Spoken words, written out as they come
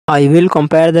I will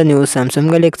compare the new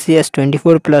Samsung Galaxy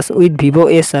S24 Plus with Vivo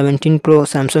S17 Pro.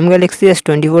 Samsung Galaxy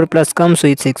S24 Plus comes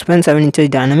with 6.7 inches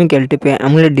dynamic LTP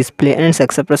AMOLED display and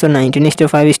success ratio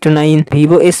 19:5:9.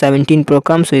 Vivo S17 Pro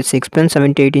comes with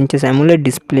 6.78 inches AMOLED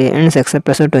display and success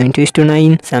ratio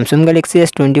 20:9. Samsung Galaxy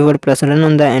S24 Plus run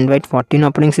on the Android 14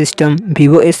 operating system.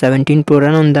 Vivo S17 Pro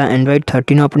run on the Android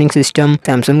 13 operating system.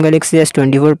 Samsung Galaxy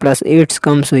S24 Plus it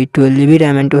comes with 12GB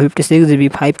RAM and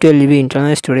 256GB 512GB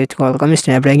internal storage. Qualcomm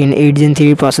Snapdragon 8 Gen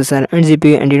 3 processor and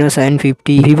GPU Adreno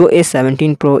 750. Vivo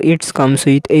S17 Pro it comes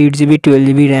with 8GB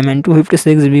 12GB RAM and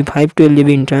 256GB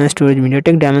 512GB internal storage.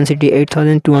 MediaTek Dimensity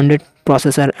 8200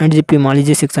 processor and GPU Mali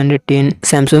G610.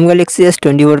 Samsung Galaxy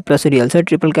S24 Plus real set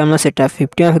triple camera setup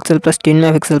 50MP plus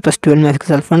 10MP plus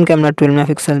 12MP front camera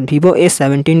 12MP. Vivo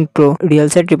S17 Pro real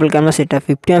set triple camera setup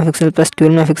 50MP plus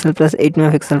 12MP plus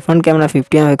 8MP front camera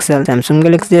 50MP. Samsung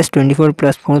Galaxy S24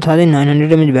 Plus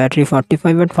 4900mAh battery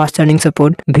 45W fast charging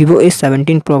support. Vivo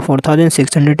S17 Pro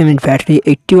 4600mAh battery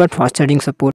 80W fast charging support.